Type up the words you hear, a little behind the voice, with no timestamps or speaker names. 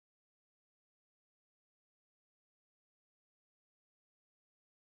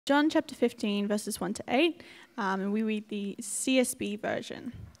John chapter 15, verses 1 to 8, and we read the CSB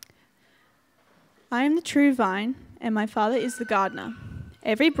version. I am the true vine, and my Father is the gardener.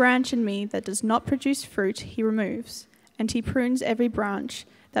 Every branch in me that does not produce fruit, he removes, and he prunes every branch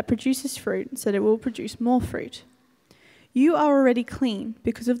that produces fruit so that it will produce more fruit. You are already clean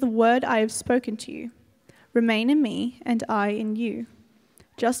because of the word I have spoken to you. Remain in me, and I in you.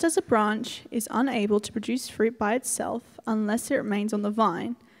 Just as a branch is unable to produce fruit by itself unless it remains on the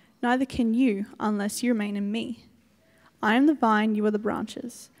vine, neither can you unless you remain in me. I am the vine, you are the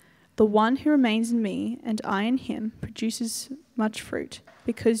branches. The one who remains in me and I in him produces much fruit,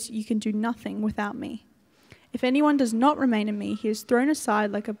 because you can do nothing without me. If anyone does not remain in me, he is thrown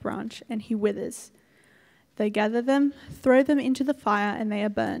aside like a branch and he withers. They gather them, throw them into the fire, and they are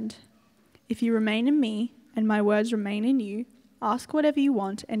burned. If you remain in me and my words remain in you, ask whatever you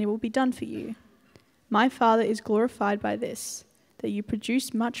want, and it will be done for you. My Father is glorified by this, that you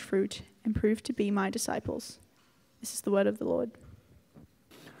produce much fruit and prove to be my disciples. This is the word of the Lord.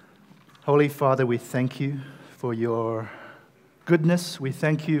 Holy Father, we thank you for your goodness. We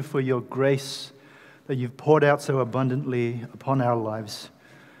thank you for your grace that you've poured out so abundantly upon our lives.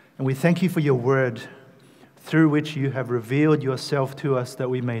 And we thank you for your word, through which you have revealed yourself to us,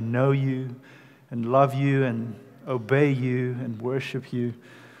 that we may know you and love you and obey you and worship you.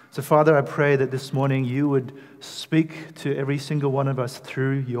 So, Father, I pray that this morning you would speak to every single one of us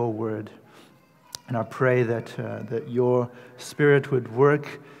through your word. And I pray that your Spirit would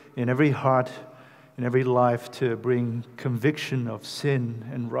work in every heart, in every life, to bring conviction of sin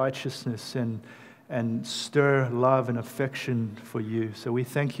and righteousness and stir love and affection for you. So we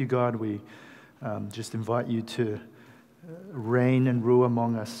thank you, God. We just invite you to reign and rule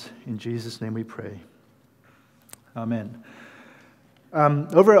among us. In Jesus' name we pray. Amen.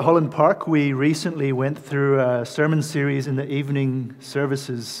 Over at Holland Park, we recently went through a sermon series in the evening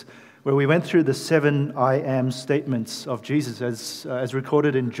services where we went through the 7 I am statements of Jesus as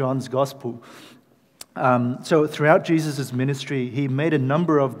recorded in John's Gospel. So throughout Jesus' ministry, he made a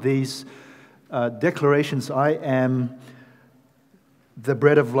number of these declarations. I am the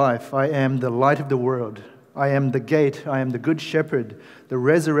bread of life. I am the light of the world. I am the gate. I am the good shepherd, the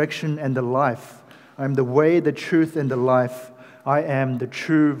resurrection and the life. I am the way, the truth, and the life. I am the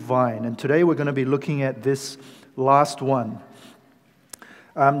true vine. And today we're going to be looking at this last one.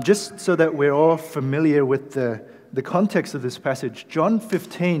 Just so that we're all familiar with the context of this passage, John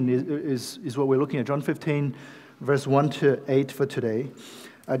 15 is what we're looking at. John 15, verse 1 to 8 for today.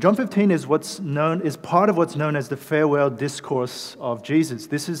 John 15 is part of what's known as the farewell discourse of Jesus.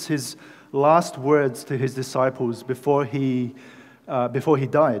 This is his last words to his disciples before he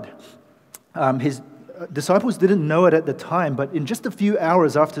died. His disciples didn't know it at the time, but in just a few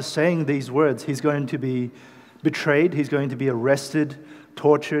hours after saying these words, he's going to be betrayed, he's going to be arrested,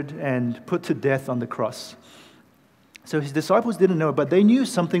 tortured, and put to death on the cross. So his disciples didn't know it, but they knew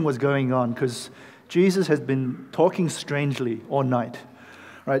something was going on because Jesus has been talking strangely all night.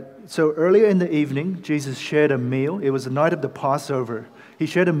 Right? So earlier in the evening, Jesus shared a meal. It was the night of the Passover. He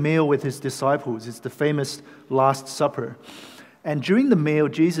shared a meal with his disciples. It's the famous Last Supper. And during the meal,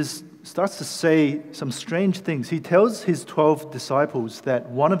 Jesus starts to say some strange things. He tells his 12 disciples that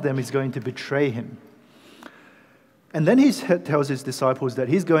one of them is going to betray him. And then he tells his disciples that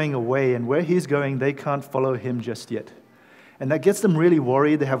he's going away, and where he's going, they can't follow him just yet. And that gets them really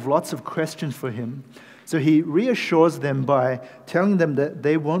worried. They have lots of questions for him. So he reassures them by telling them that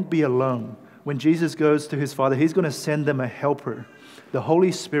they won't be alone. When Jesus goes to his Father, he's going to send them a helper, the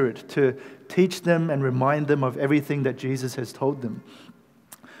Holy Spirit, to teach them and remind them of everything that Jesus has told them.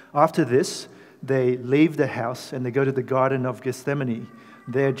 After this, they leave the house and they go to the Garden of Gethsemane.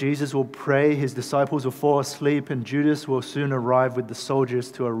 There, Jesus will pray, his disciples will fall asleep, and Judas will soon arrive with the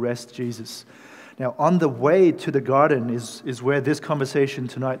soldiers to arrest Jesus. Now, on the way to the garden is where this conversation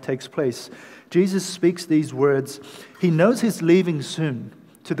tonight takes place. Jesus speaks these words. He knows he's leaving soon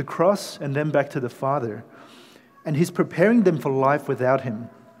to the cross and then back to the Father, and he's preparing them for life without him.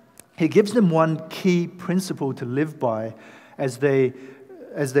 He gives them one key principle to live by as they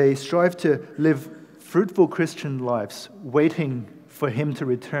strive to live fruitful Christian lives, waiting for him to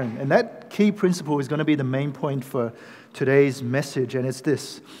return. And that key principle is going to be the main point for today's message, and it's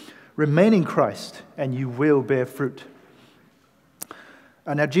this: remain in Christ, and you will bear fruit.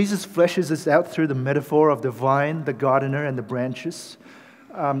 And now Jesus fleshes this out through the metaphor of the vine, the gardener, and the branches.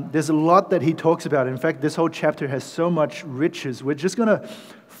 There's a lot that he talks about. In fact, this whole chapter has so much riches. We're just going to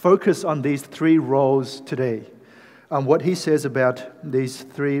focus on these 3 roles today. What he says about these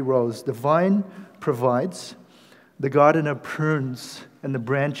 3 roles. The vine provides, the gardener prunes, and the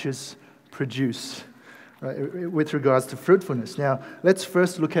branches produce. right, with regards to fruitfulness. Now, let's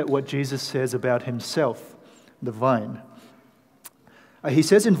first look at what Jesus says about himself, the vine. He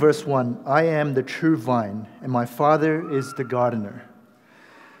says in verse 1, "I am the true vine, and my Father is the gardener."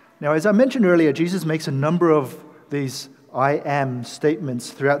 Now, as I mentioned earlier, Jesus makes a number of these "I am"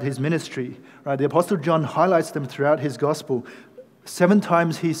 statements throughout his ministry. Right? The Apostle John highlights them throughout his gospel. 7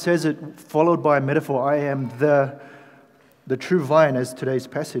 times he says it, followed by a metaphor, "I am the true vine," as today's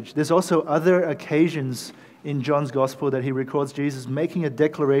passage. There's also other occasions in John's gospel that he records Jesus making a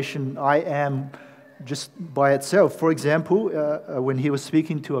declaration, "I am," just by itself. For example, when he was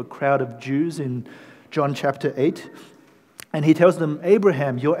speaking to a crowd of Jews in John chapter 8, and he tells them,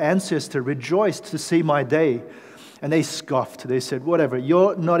 "Abraham, your ancestor, rejoiced to see my day." And they scoffed. They said, "Whatever,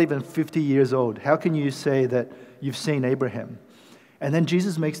 you're not even 50 years old. How can you say that you've seen Abraham?" And then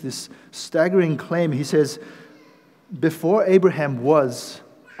Jesus makes this staggering claim. He says, "Before Abraham was,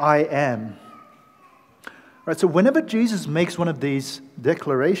 I am." Right, so whenever Jesus makes one of these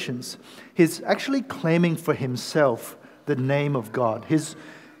declarations, he's actually claiming for himself the name of God.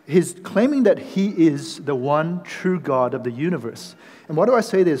 He's claiming that he is the one true God of the universe. And why do I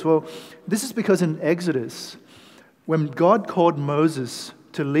say this? Well, this is because in Exodus, when God called Moses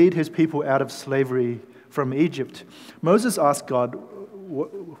to lead his people out of slavery from Egypt, Moses asked God,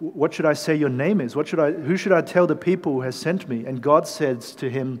 "What should I say your name is? Who should I tell the people who has sent me?" And God says to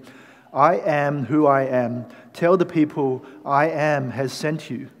him, "I am who I am. Tell the people, I am has sent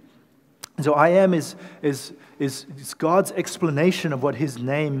you." And so I am is God's explanation of what his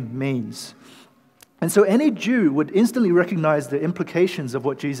name means. And so any Jew would instantly recognize the implications of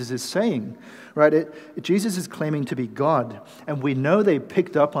what Jesus is saying, right? Jesus is claiming to be God. And we know they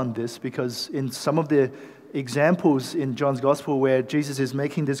picked up on this because in some of the examples in John's Gospel where Jesus is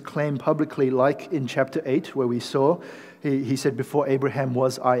making this claim publicly, like in chapter 8 where we saw, he said, "Before Abraham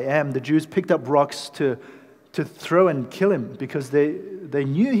was, I am." The Jews picked up rocks to throw and kill him because they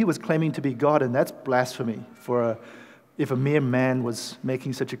knew he was claiming to be God, and that's blasphemy if a mere man was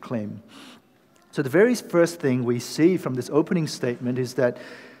making such a claim. So the very first thing we see from this opening statement is that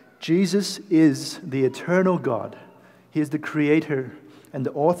Jesus is the eternal God. He is the creator and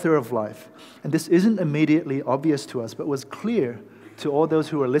the author of life. And this isn't immediately obvious to us, but was clear to all those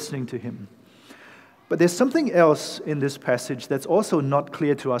who were listening to him. But there's something else in this passage that's also not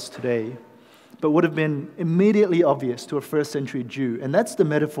clear to us today, but would have been immediately obvious to a first century Jew, and that's the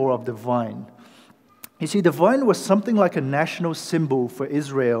metaphor of the vine. You see, the vine was something like a national symbol for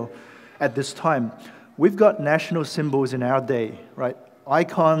Israel at this time. We've got national symbols in our day, right?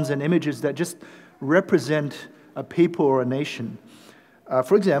 Icons and images that just represent a people or a nation.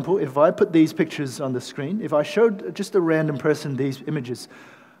 For example, if I put these pictures on the screen, if I showed just a random person these images,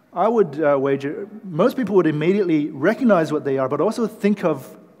 I would wager most people would immediately recognize what they are, but also think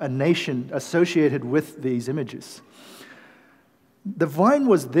of a nation associated with these images. The vine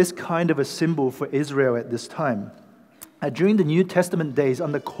was this kind of a symbol for Israel at this time. During the New Testament days,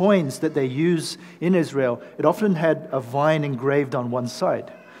 on the coins that they use in Israel, it often had a vine engraved on one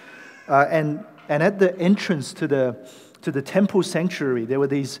side. And at the entrance to the temple sanctuary, there were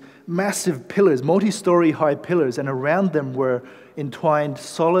these massive pillars, multi-story high pillars, and around them were entwined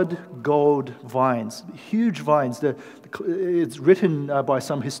solid gold vines, huge vines. It's written by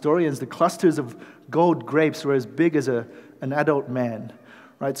some historians, the clusters of gold grapes were as big as an adult man.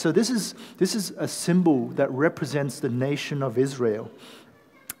 Right? So this is a symbol that represents the nation of Israel.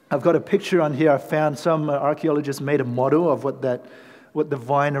 I've got a picture on here. I found some archaeologists made a model of what the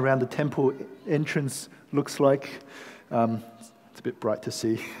vine around the temple entrance looks like. It's a bit bright to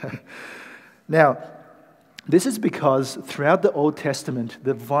see. Now, this is because throughout the Old Testament,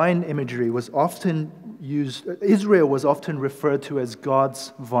 the vine imagery was often used. Israel was often referred to as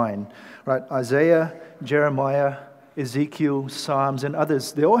God's vine. Right? Isaiah, Jeremiah, Ezekiel, Psalms, and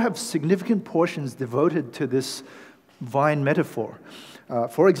others, they all have significant portions devoted to this vine metaphor.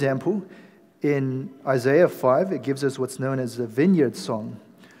 For example, in Isaiah 5, it gives us what's known as the vineyard song.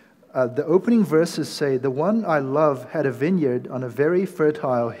 The opening verses say, "The one I love had a vineyard on a very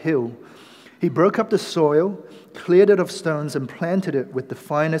fertile hill. He broke up the soil, cleared it of stones, and planted it with the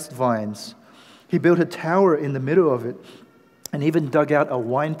finest vines. He built a tower in the middle of it, and even dug out a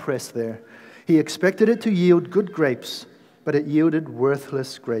winepress there. He expected it to yield good grapes, but it yielded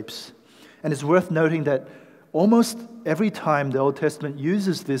worthless grapes." And it's worth noting that almost every time the Old Testament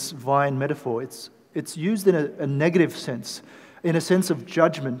uses this vine metaphor, it's used in a negative sense, in a sense of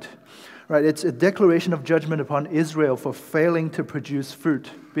judgment. Right? It's a declaration of judgment upon Israel for failing to produce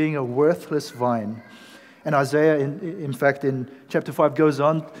fruit, being a worthless vine. And Isaiah, in fact, in chapter 5,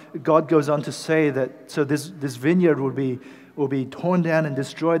 God goes on to say that so this vineyard would be will be torn down and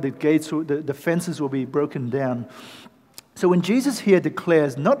destroyed. The fences will be broken down. So when Jesus here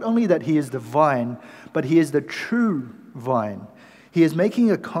declares not only that he is the vine, but he is the true vine, he is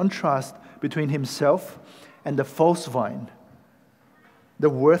making a contrast between himself and the false vine, the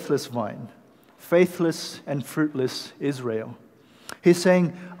worthless vine, faithless and fruitless Israel. He's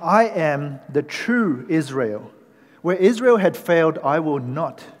saying, I am the true Israel. Where Israel had failed, I will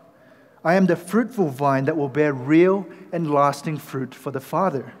not. I am the fruitful vine that will bear real and lasting fruit for the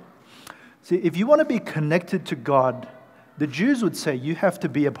Father. See, if you want to be connected to God, the Jews would say you have to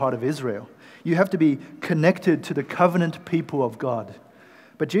be a part of Israel. You have to be connected to the covenant people of God.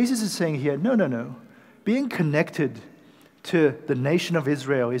 But Jesus is saying here, no. Being connected to the nation of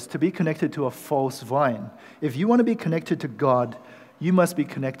Israel is to be connected to a false vine. If you want to be connected to God, you must be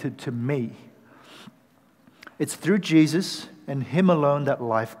connected to me. It's through Jesus and him alone that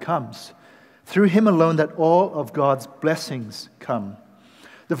life comes. Through him alone that all of God's blessings come.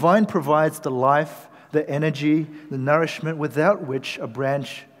 The vine provides the life, the energy, the nourishment without which a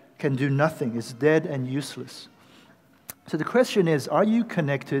branch can do nothing. It's dead and useless. So the question is, are you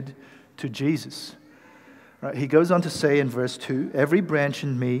connected to Jesus? Right, he goes on to say in verse 2, every branch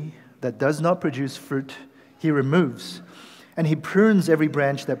in me that does not produce fruit, he removes. And he prunes every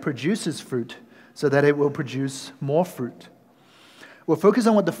branch that produces fruit so that it will produce more fruit. We'll focus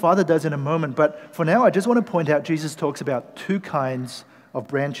on what the Father does in a moment, but for now I just want to point out Jesus talks about two kinds of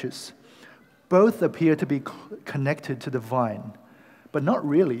branches. Both appear to be connected to the vine, but not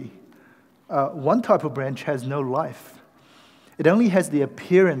really. One type of branch has no life. It only has the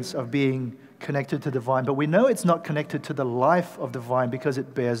appearance of being connected to the vine, but we know it's not connected to the life of the vine because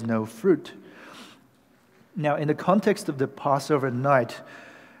it bears no fruit. Now, in the context of the Passover night,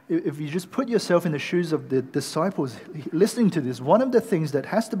 if you just put yourself in the shoes of the disciples listening to this, one of the things that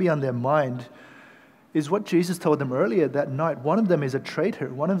has to be on their mind is what Jesus told them earlier that night. One of them is a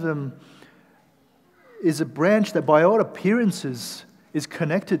traitor. One of them is a branch that by all appearances is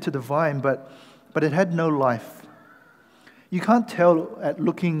connected to the vine, but it had no life. You can't tell at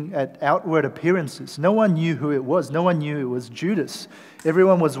looking at outward appearances. No one knew who it was. No one knew it was Judas.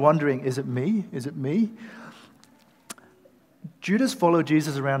 Everyone was wondering, is it me? Is it me? Judas followed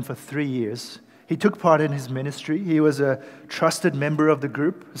Jesus around for 3 years. He took part in his ministry. He was a trusted member of the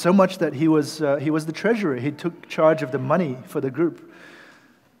group, so much that he was the treasurer. He took charge of the money for the group.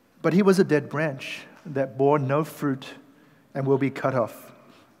 But he was a dead branch that bore no fruit and will be cut off.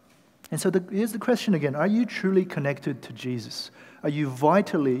 And so here's the question again. Are you truly connected to Jesus? Are you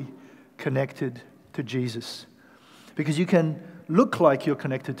vitally connected to Jesus? Because you can look like you're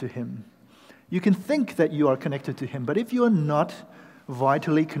connected to him. You can think that you are connected to him, but if you are not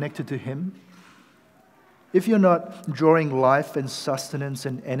vitally connected to him, if you're not drawing life and sustenance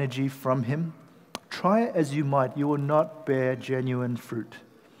and energy from him, try as you might, you will not bear genuine fruit.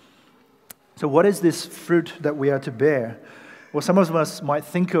 So what is this fruit that we are to bear? Well, some of us might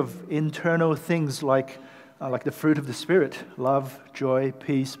think of internal things like the fruit of the Spirit: love, joy,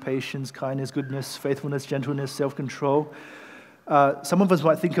 peace, patience, kindness, goodness, faithfulness, gentleness, self-control. Some of us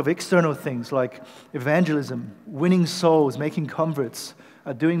might think of external things like evangelism, winning souls, making converts,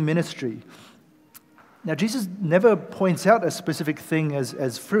 doing ministry. Now, Jesus never points out a specific thing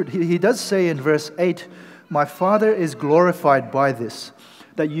as fruit. He does say in verse 8, "My Father is glorified by this,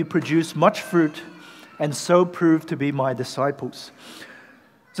 that you produce much fruit and so prove to be my disciples."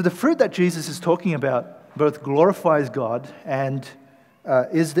 So the fruit that Jesus is talking about both glorifies God and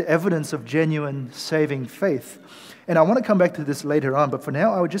is the evidence of genuine saving faith. And I want to come back to this later on, but for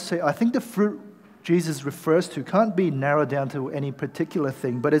now I would just say I think the fruit Jesus refers to can't be narrowed down to any particular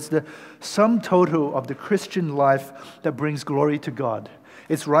thing, but it's the sum total of the Christian life that brings glory to God.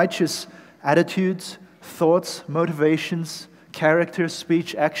 It's righteous attitudes, thoughts, motivations, character,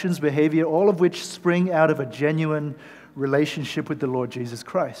 speech, actions, behavior, all of which spring out of a genuine relationship with the Lord Jesus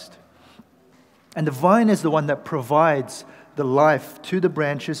Christ. And the vine is the one that provides the life to the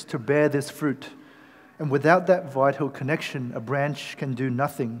branches to bear this fruit. And without that vital connection, a branch can do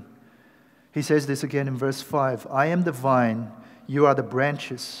nothing. He says this again in verse 5, "I am the vine, you are the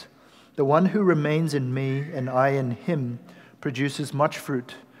branches. The one who remains in me and I in him produces much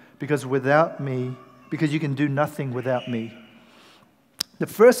fruit, because you can do nothing without me." The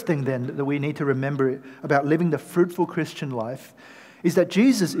first thing then that we need to remember about living the fruitful Christian life is that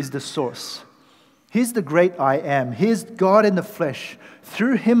Jesus is the source. He's the great I am. He is God in the flesh.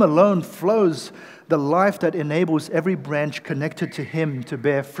 Through him alone flows the life that enables every branch connected to him to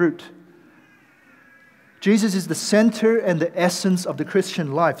bear fruit. Jesus is the center and the essence of the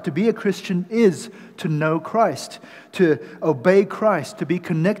Christian life. To be a Christian is to know Christ, to obey Christ, to be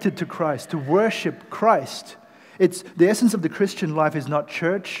connected to Christ, to worship Christ. It's the essence of the Christian life is not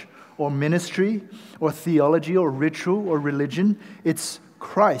church or ministry or theology or ritual or religion. It's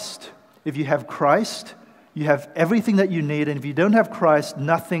Christ. If you have Christ, you have everything that you need. And if you don't have Christ,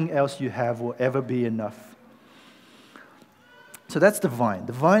 nothing else you have will ever be enough. So that's the vine.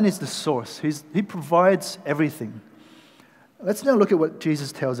 The vine is the source. He provides everything. Let's now look at what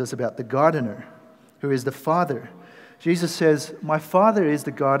Jesus tells us about the gardener, who is the Father. Jesus says, "My Father is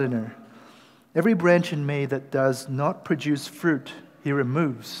the gardener. Every branch in me that does not produce fruit, he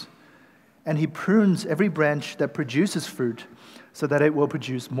removes. And he prunes every branch that produces fruit so that it will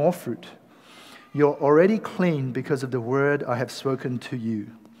produce more fruit. You're already clean because of the word I have spoken to you."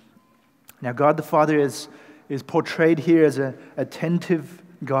 Now, God the Father is portrayed here as an attentive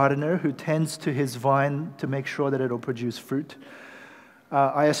gardener who tends to his vine to make sure that it'll produce fruit.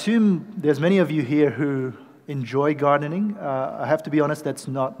 I assume there's many of you here who enjoy gardening. I have to be honest, that's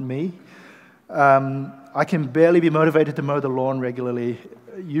not me. I can barely be motivated to mow the lawn regularly.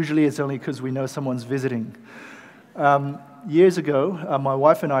 Usually it's only because we know someone's visiting. Years ago, my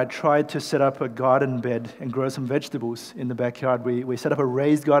wife and I tried to set up a garden bed and grow some vegetables in the backyard. We set up a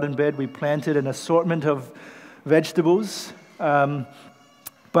raised garden bed. We planted an assortment of vegetables.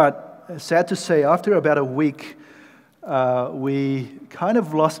 But sad to say, after about a week, we kind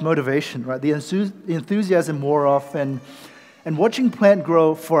of lost motivation, right? The enthusiasm wore off, and watching plant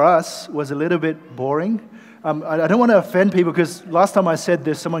grow for us was a little bit boring. I don't want to offend people because last time I said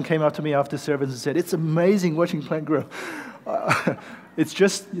this, someone came up to me after service and said, "It's amazing watching plant grow." It's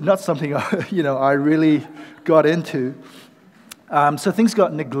just not something I really got into. So things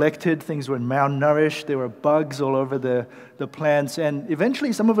got neglected, things were malnourished, there were bugs all over the plants, and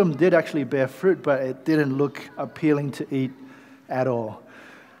eventually some of them did actually bear fruit, but it didn't look appealing to eat at all.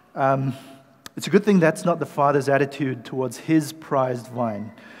 It's a good thing that's not the Father's attitude towards his prized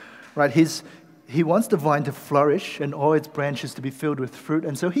vine, right? He wants the vine to flourish and all its branches to be filled with fruit,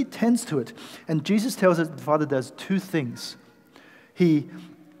 and so he tends to it. And Jesus tells us the Father does two things. He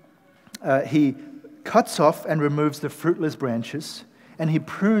cuts off and removes the fruitless branches, and he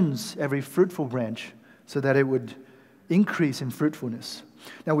prunes every fruitful branch so that it would increase in fruitfulness.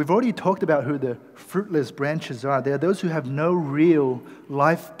 Now, we've already talked about who the fruitless branches are. They are those who have no real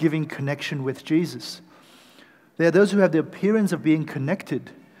life-giving connection with Jesus. They are those who have the appearance of being connected.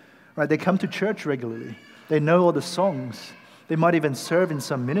 Right? They come to church regularly. They know all the songs. They might even serve in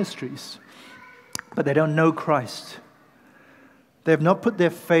some ministries. But they don't know Christ. They have not put their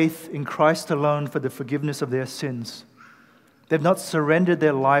faith in Christ alone for the forgiveness of their sins. They've not surrendered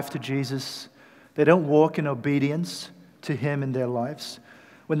their life to Jesus. They don't walk in obedience to him in their lives.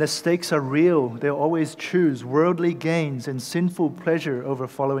 When the stakes are real, they'll always choose worldly gains and sinful pleasure over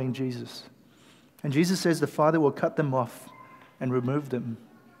following Jesus. And Jesus says the Father will cut them off and remove them.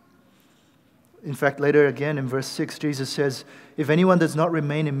 In fact, later again in verse 6, Jesus says, "If anyone does not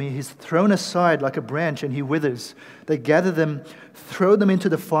remain in me, he's thrown aside like a branch and he withers. They gather them, throw them into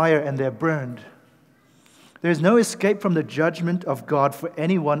the fire, and they're burned." There is no escape from the judgment of God for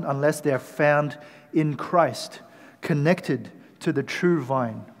anyone unless they are found in Christ, connected to the true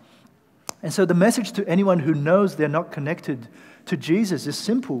vine. And so the message to anyone who knows they're not connected to Jesus is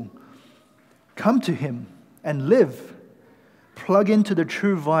simple. Come to him and live. Plug into the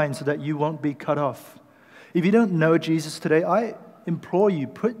true vine so that you won't be cut off. If you don't know Jesus today, I implore you,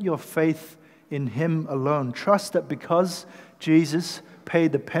 put your faith in him alone. Trust that because Jesus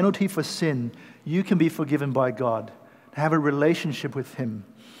paid the penalty for sin, you can be forgiven by God. Have a relationship with him.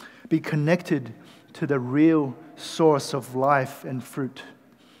 Be connected to the real source of life and fruit.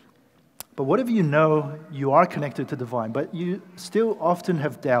 But what if you know you are connected to the vine, but you still often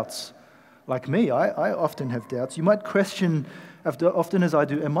have doubts? Like me, I often have doubts. You might question, often as I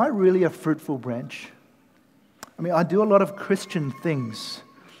do, am I really a fruitful branch? I mean, I do a lot of Christian things,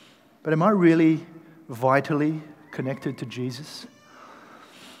 but am I really vitally connected to Jesus?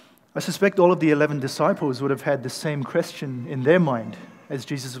 I suspect all of the 11 disciples would have had the same question in their mind as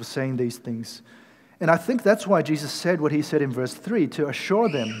Jesus was saying these things. And I think that's why Jesus said what he said in verse 3, to assure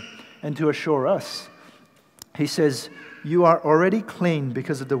them and to assure us. He says, "You are already clean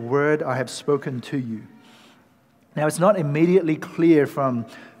because of the word I have spoken to you." Now, it's not immediately clear from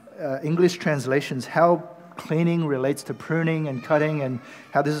English translations how cleaning relates to pruning and cutting and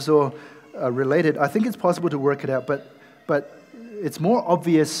how this is all related. I think it's possible to work it out, but it's more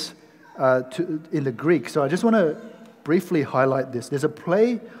obvious in the Greek. So I just want to briefly highlight this. There's a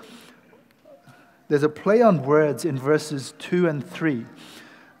play on words in verses 2 and 3.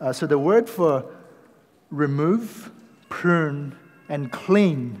 So the word for remove, prune, and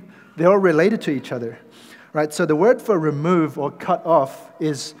clean, they're all related to each other. Right? So the word for remove or cut off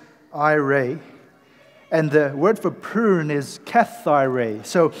is ire, And the word for prune is kathaire.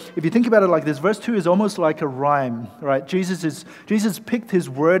 So if you think about it like this, verse 2 is almost like a rhyme, right? Jesus picked his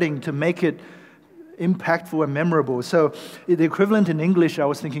wording to make it impactful and memorable. So the equivalent in English, I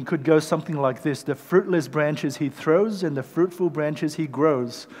was thinking, could go something like this: the fruitless branches he throws and the fruitful branches he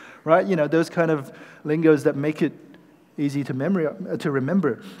grows, right? You know, those kind of lingos that make it easy to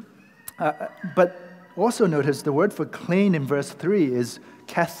remember. But also notice the word for clean in verse 3 is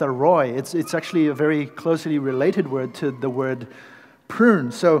katharoi. It's actually a very closely related word to the word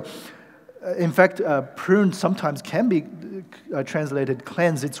prune. So, in fact, prune sometimes can be translated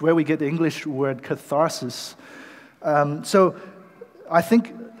cleanse. It's where we get the English word catharsis. So, I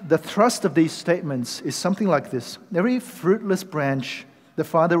think the thrust of these statements is something like this: every fruitless branch the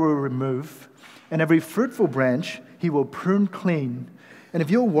Father will remove, and every fruitful branch he will prune clean. And if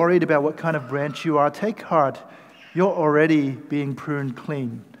you're worried about what kind of branch you are, take heart. You're already being pruned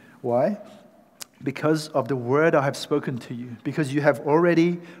clean. Why? Because of the word I have spoken to you. Because you have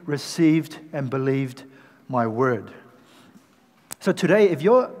already received and believed my word. So today, if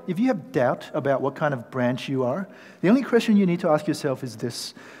you have doubt about what kind of branch you are, the only question you need to ask yourself is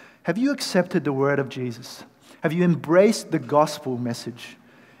this: have you accepted the word of Jesus? Have you embraced the gospel message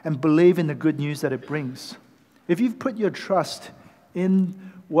and believe in the good news that it brings? If you've put your trust in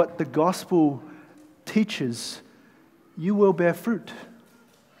what the gospel teaches, you will bear fruit.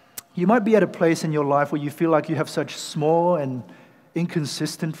 You might be at a place in your life where you feel like you have such small and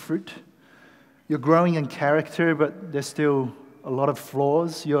inconsistent fruit. You're growing in character, but there's still a lot of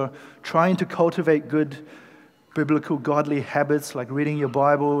flaws. You're trying to cultivate good biblical godly habits like reading your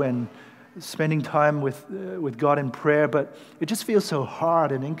Bible and spending time with God in prayer, but it just feels so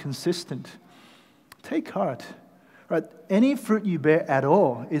hard and inconsistent. Take heart. Right? Any fruit you bear at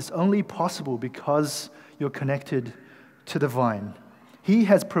all is only possible because you're connected to the vine. He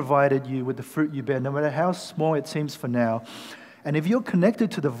has provided you with the fruit you bear, no matter how small it seems for now. And if you're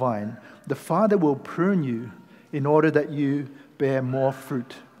connected to the vine, the Father will prune you in order that you bear more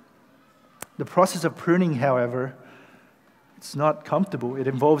fruit. The process of pruning, however, it's not comfortable. It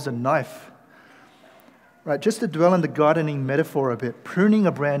involves a knife. Right? Just to dwell on the gardening metaphor a bit, pruning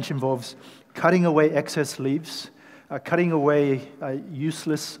a branch involves cutting away excess leaves, cutting away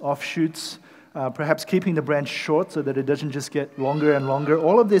useless offshoots, perhaps keeping the branch short so that it doesn't just get longer and longer.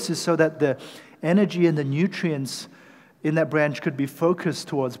 All of this is so that the energy and the nutrients in that branch could be focused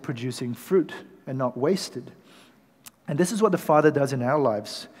towards producing fruit and not wasted. And this is what the Father does in our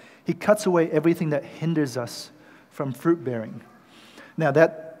lives. He cuts away everything that hinders us from fruit bearing. Now,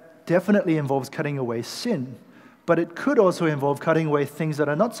 that definitely involves cutting away sin, but it could also involve cutting away things that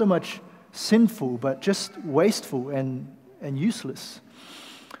are not so much sinful, but just wasteful and useless.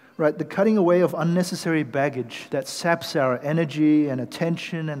 Right? The cutting away of unnecessary baggage that saps our energy and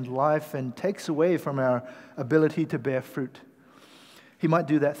attention and life and takes away from our ability to bear fruit. He might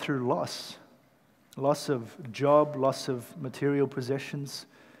do that through loss of job, loss of material possessions,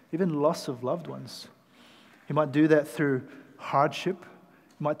 even loss of loved ones. He might do that through hardship.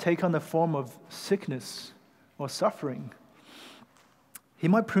 He might take on the form of sickness or suffering. He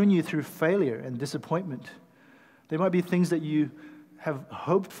might prune you through failure and disappointment. There might be things that you have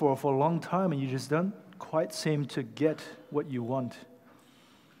hoped for a long time and you just don't quite seem to get what you want.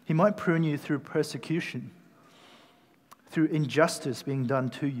 He might prune you through persecution, through injustice being done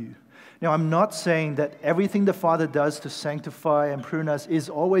to you. Now, I'm not saying that everything the Father does to sanctify and prune us is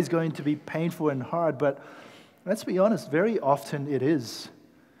always going to be painful and hard, but let's be honest, very often it is,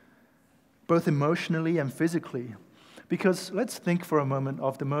 both emotionally and physically. Because let's think for a moment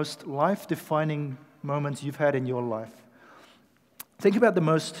of the most life-defining moments you've had in your life. Think about the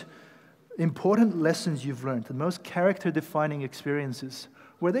most important lessons you've learned, the most character-defining experiences.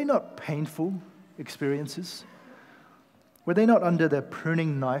 Were they not painful experiences? Were they not under the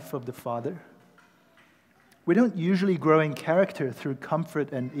pruning knife of the Father? We don't usually grow in character through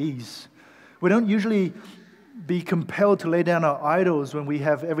comfort and ease. We don't usually be compelled to lay down our idols when we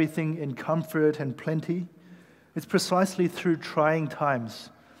have everything in comfort and plenty. It's precisely through trying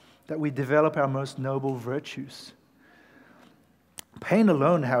times that we develop our most noble virtues. Pain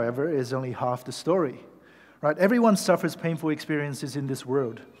alone, however, is only half the story. Right? Everyone suffers painful experiences in this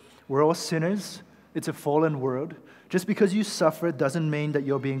world. We're all sinners. It's a fallen world. Just because you suffer doesn't mean that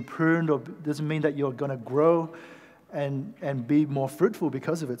you're being pruned or doesn't mean that you're going to grow and be more fruitful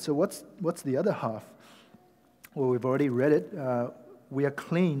because of it. So what's the other half? Well, we've already read it. We are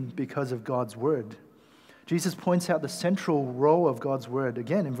clean because of God's word. Jesus points out the central role of God's word.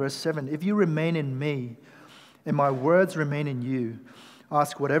 Again, in verse 7, if you remain in me and my words remain in you,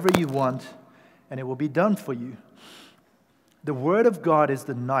 ask whatever you want and it will be done for you. The word of God is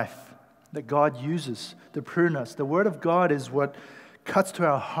the knife that God uses to prune us. The Word of God is what cuts to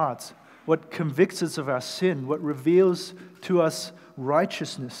our hearts, what convicts us of our sin, what reveals to us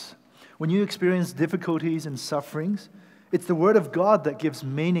righteousness. When you experience difficulties and sufferings, it's the Word of God that gives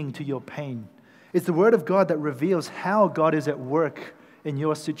meaning to your pain. It's the Word of God that reveals how God is at work in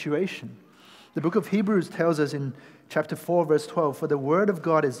your situation. The book of Hebrews tells us in chapter 4, verse 12, "For the Word of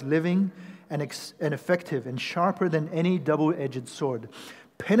God is living and effective and sharper than any double-edged sword,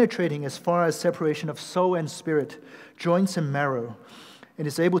 penetrating as far as separation of soul and spirit, joints and marrow, and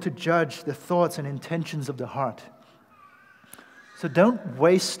is able to judge the thoughts and intentions of the heart." So don't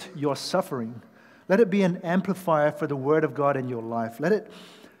waste your suffering. Let it be an amplifier for the Word of God in your life.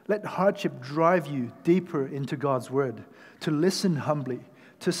 Let hardship drive you deeper into God's Word, to listen humbly,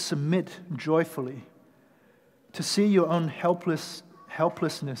 to submit joyfully, to see your own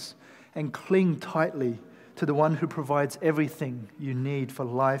helplessness and cling tightly to the one who provides everything you need for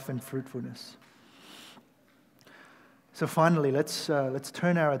life and fruitfulness. So finally, let's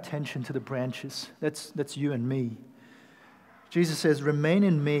turn our attention to the branches. That's you and me. Jesus says, "Remain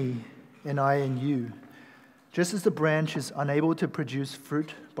in me and I in you. Just as the branch is unable to produce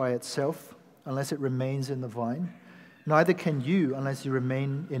fruit by itself unless it remains in the vine, neither can you unless you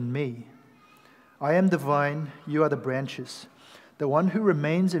remain in me. I am the vine, you are the branches. The one who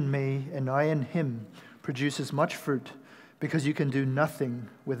remains in me and I in him produces much fruit, because you can do nothing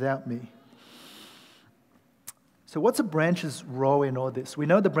without me." So what's a branch's role in all this? We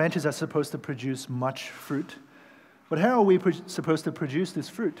know the branches are supposed to produce much fruit, but how are we supposed to produce this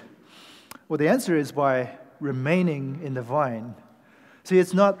fruit? Well, the answer is by remaining in the vine. See,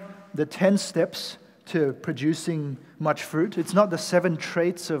 it's not the 10 steps to producing much fruit. It's not the 7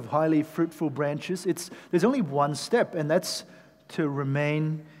 traits of highly fruitful branches. There's only one step, and that's to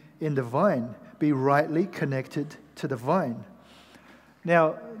remain in the vine, be rightly connected to the vine.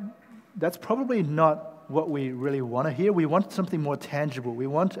 Now, that's probably not what we really want to hear. We want something more tangible. We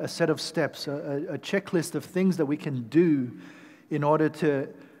want a set of steps, a checklist of things that we can do in order to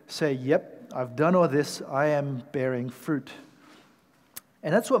say, yep, I've done all this, I am bearing fruit.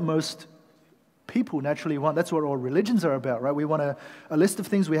 And that's what most people naturally want. That's what all religions are about, right? We want a list of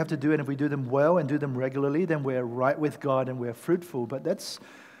things we have to do, and if we do them well and do them regularly, then we're right with God and we're fruitful. But that's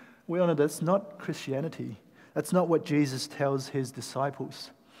not Christianity. That's not what Jesus tells his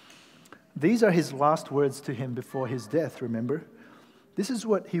disciples. These are his last words to him before his death, remember? This is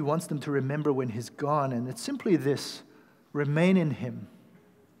what he wants them to remember when he's gone, and it's simply this: remain in him.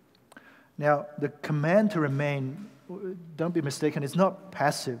 Now, the command to remain, don't be mistaken, it's not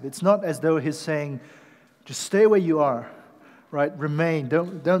passive. It's not as though he's saying, just stay where you are, right? Remain,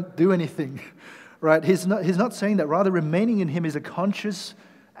 don't do anything, right? He's not saying that. Rather, remaining in him is a conscious,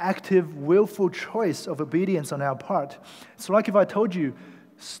 active, willful choice of obedience on our part. It's like if I told you,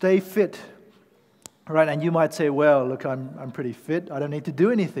 stay fit, right? And you might say, well, look, I'm pretty fit. I don't need to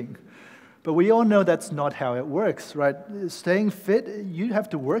do anything. But we all know that's not how it works, right? Staying fit, you have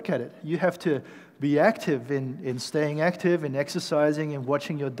to work at it. You have to be active in staying active, in exercising, in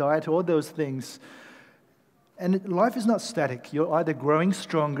watching your diet, all those things. And life is not static. You're either growing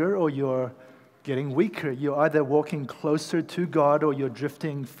stronger or you're getting weaker. You're either walking closer to God or you're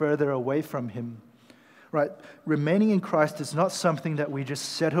drifting further away from him, right? Remaining in Christ is not something that we just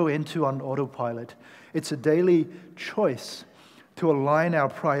settle into on autopilot. It's a daily choice to align our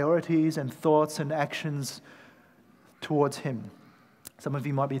priorities and thoughts and actions towards him. Some of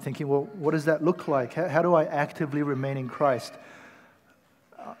you might be thinking, well, what does that look like? How do I actively remain in Christ?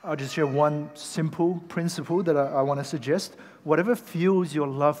 I'll just share one simple principle that I want to suggest. Whatever fuels your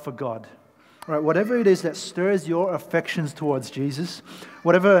love for God, right? Whatever it is that stirs your affections towards Jesus,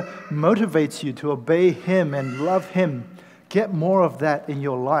 whatever motivates you to obey him and love him, get more of that in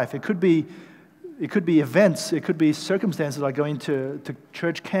your life. It could be events, it could be circumstances like going to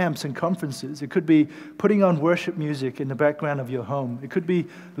church camps and conferences. It could be putting on worship music in the background of your home. It could be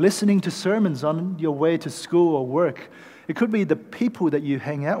listening to sermons on your way to school or work. It could be the people that you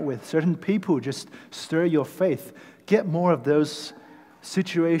hang out with. Certain people just stir your faith. Get more of those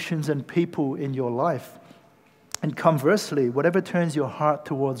situations and people in your life. And conversely, whatever turns your heart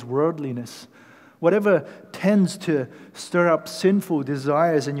towards worldliness, whatever tends to stir up sinful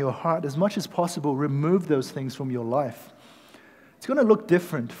desires in your heart, as much as possible, remove those things from your life. It's going to look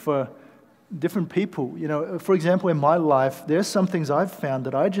different for different people. You know, for example, in my life, there's some things I've found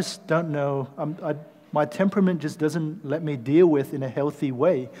that I just don't know. My temperament just doesn't let me deal with in a healthy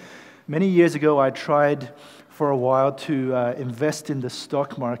way. Many years ago, I tried for a while to invest in the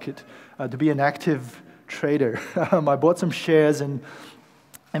stock market, to be an active trader. I bought some shares, and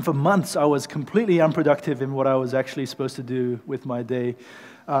for months, I was completely unproductive in what I was actually supposed to do with my day.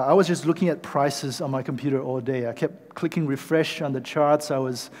 I was just looking at prices on my computer all day. I kept clicking refresh on the charts.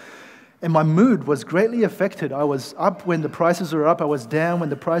 And my mood was greatly affected. I was up when the prices were up. I was down when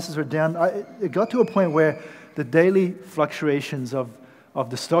the prices were down. It got to a point where the daily fluctuations of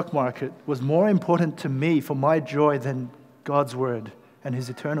the stock market was more important to me for my joy than God's word and his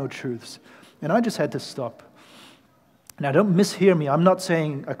eternal truths. And I just had to stop. Now, don't mishear me. I'm not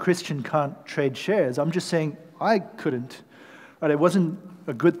saying a Christian can't trade shares. I'm just saying I couldn't. Right? It wasn't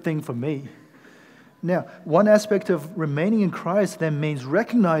a good thing for me. Now, one aspect of remaining in Christ then means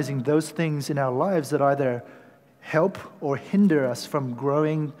recognizing those things in our lives that either help or hinder us from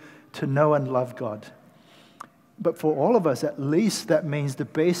growing to know and love God. But for all of us, at least that means the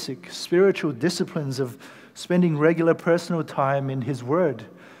basic spiritual disciplines of spending regular personal time in his word,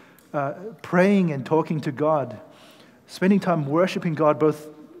 praying and talking to God, spending time worshiping God both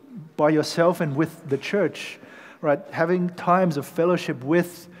by yourself and with the church, right? Having times of fellowship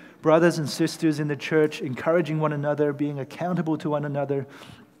with brothers and sisters in the church, encouraging one another, being accountable to one another.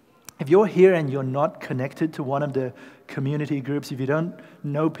 If you're here and you're not connected to one of the community groups, if you don't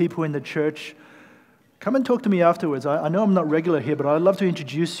know people in the church, come and talk to me afterwards. I know I'm not regular here, but I'd love to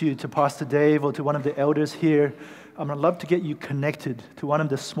introduce you to Pastor Dave or to one of the elders here. I'd love to get you connected to one of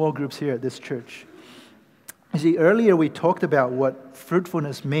the small groups here at this church. You see, earlier we talked about what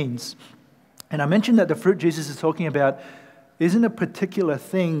fruitfulness means. And I mentioned that the fruit Jesus is talking about isn't a particular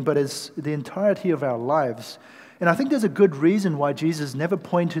thing, but is the entirety of our lives. And I think there's a good reason why Jesus never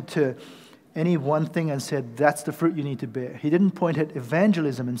pointed to any one thing and said, that's the fruit you need to bear. He didn't point at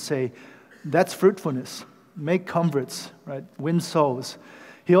evangelism and say, that's fruitfulness. Make converts, right? Win souls.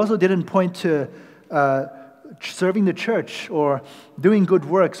 He also didn't point to serving the church or doing good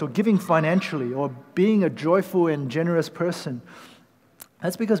works or giving financially or being a joyful and generous person.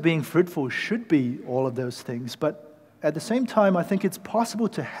 That's because being fruitful should be all of those things. But at the same time, I think it's possible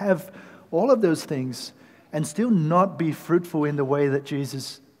to have all of those things and still not be fruitful in the way that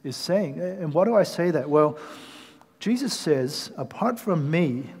Jesus is saying. And why do I say that? Well, Jesus says, apart from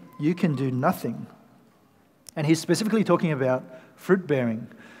me, you can do nothing. And he's specifically talking about fruit bearing.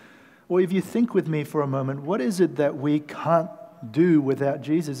 Or if you think with me for a moment, what is it that we can't do without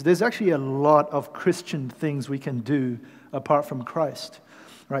Jesus? There's actually a lot of Christian things we can do apart from Christ.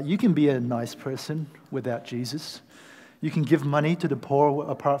 Right? You can be a nice person without Jesus. You can give money to the poor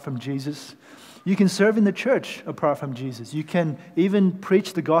apart from Jesus. You can serve in the church apart from Jesus. You can even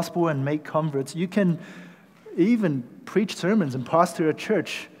preach the gospel and make converts. You can even preach sermons and pastor a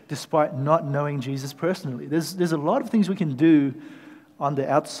church despite not knowing Jesus personally. There's a lot of things we can do on the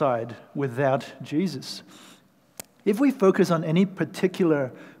outside without Jesus. If we focus on any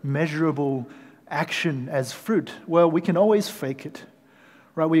particular measurable action as fruit, well, we can always fake it.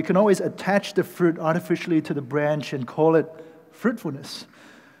 Right? We can always attach the fruit artificially to the branch and call it fruitfulness.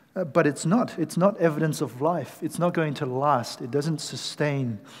 But it's not. It's not evidence of life. It's not going to last. It doesn't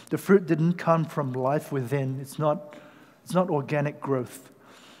sustain. The fruit didn't come from life within. It's not organic growth.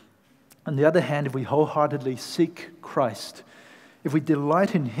 On the other hand, if we wholeheartedly seek Christ, if we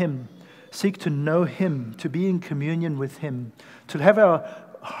delight in him, seek to know him, to be in communion with him, to have our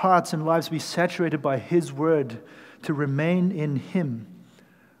hearts and lives be saturated by his word, to remain in him,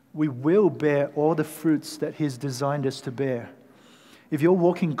 we will bear all the fruits that he's designed us to bear. If you're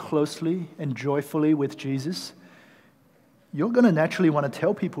walking closely and joyfully with Jesus, you're going to naturally want to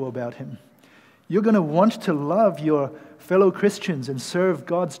tell people about him. You're going to want to love your fellow Christians and serve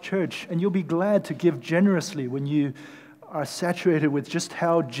God's church, and you'll be glad to give generously when you are saturated with just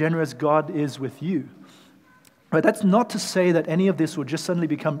how generous God is with you. But that's not to say that any of this will just suddenly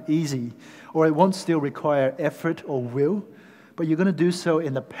become easy, or it won't still require effort or will, but you're going to do so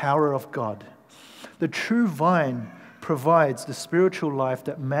in the power of God. The true vine provides the spiritual life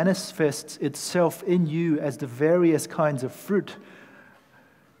that manifests itself in you as the various kinds of fruit.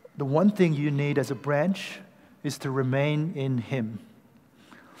 The one thing you need as a branch is to remain in him.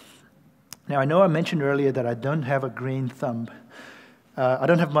 Now, I know I mentioned earlier that I don't have a green thumb. I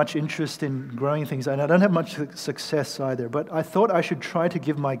don't have much interest in growing things, and I don't have much success either, but I thought I should try to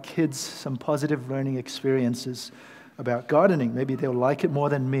give my kids some positive learning experiences about gardening. Maybe they'll like it more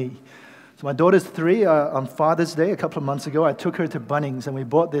than me. So my daughter's 3. On Father's Day, a couple of months ago, I took her to Bunnings, and we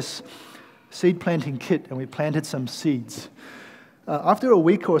bought this seed planting kit, and we planted some seeds. After a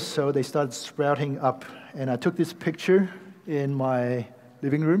week or so, they started sprouting up, and I took this picture in my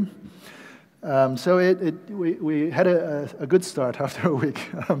living room. So we had a good start after a week.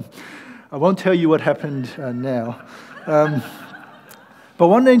 I won't tell you what happened now. But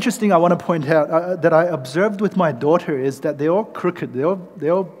one interesting thing I want to point out that I observed with my daughter is that they're all crooked,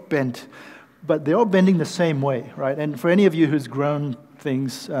 they're all bent, but they're all bending the same way, right? And for any of you who's grown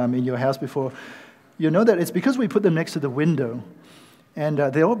things in your house before, you know that it's because we put them next to the window. And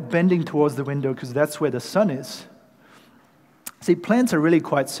they're all bending towards the window because that's where the sun is. See, plants are really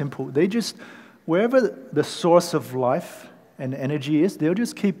quite simple. They just, wherever the source of life and energy is, they'll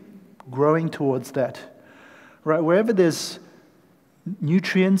just keep growing towards that. Right? Wherever there's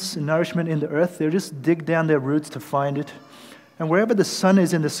nutrients and nourishment in the earth, they'll just dig down their roots to find it. And wherever the sun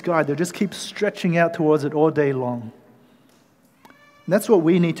is in the sky, they'll just keep stretching out towards it all day long. And that's what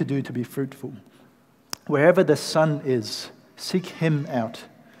we need to do to be fruitful. Wherever the sun is, seek Him out.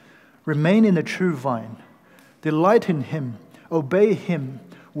 Remain in the true vine. Delight in Him. Obey Him.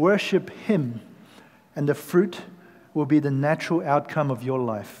 Worship Him. And the fruit will be the natural outcome of your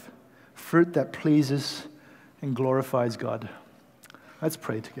life. Fruit that pleases and glorifies God. Let's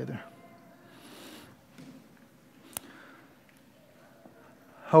pray together.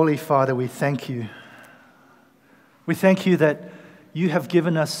 Holy Father, we thank you. We thank you that you have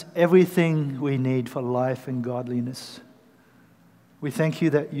given us everything we need for life and godliness. We thank you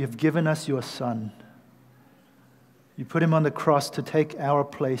that you have given us your Son. You put him on the cross to take our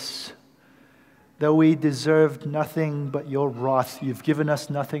place. Though we deserved nothing but your wrath, you've given us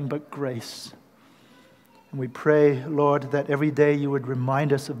nothing but grace. And we pray, Lord, that every day you would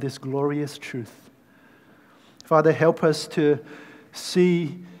remind us of this glorious truth. Father, help us to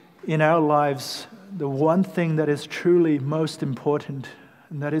see in our lives the one thing that is truly most important,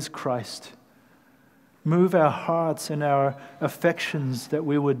 and that is Christ. Move our hearts and our affections that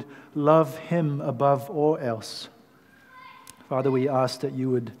we would love him above all else. Father, we ask that you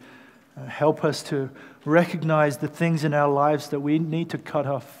would help us to recognize the things in our lives that we need to cut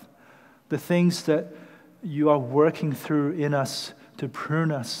off, the things that you are working through in us to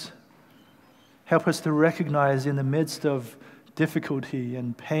prune us. Help us to recognize in the midst of difficulty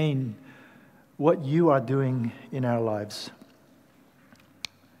and pain what you are doing in our lives.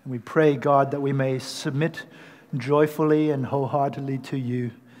 And we pray, God, that we may submit joyfully and wholeheartedly to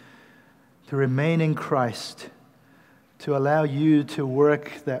you, to remain in Christ, to allow you to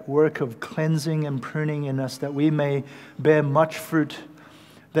work that work of cleansing and pruning in us, that we may bear much fruit,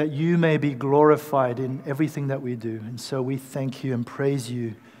 that you may be glorified in everything that we do. And so we thank you and praise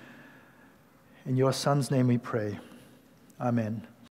you. In your Son's name we pray. Amen.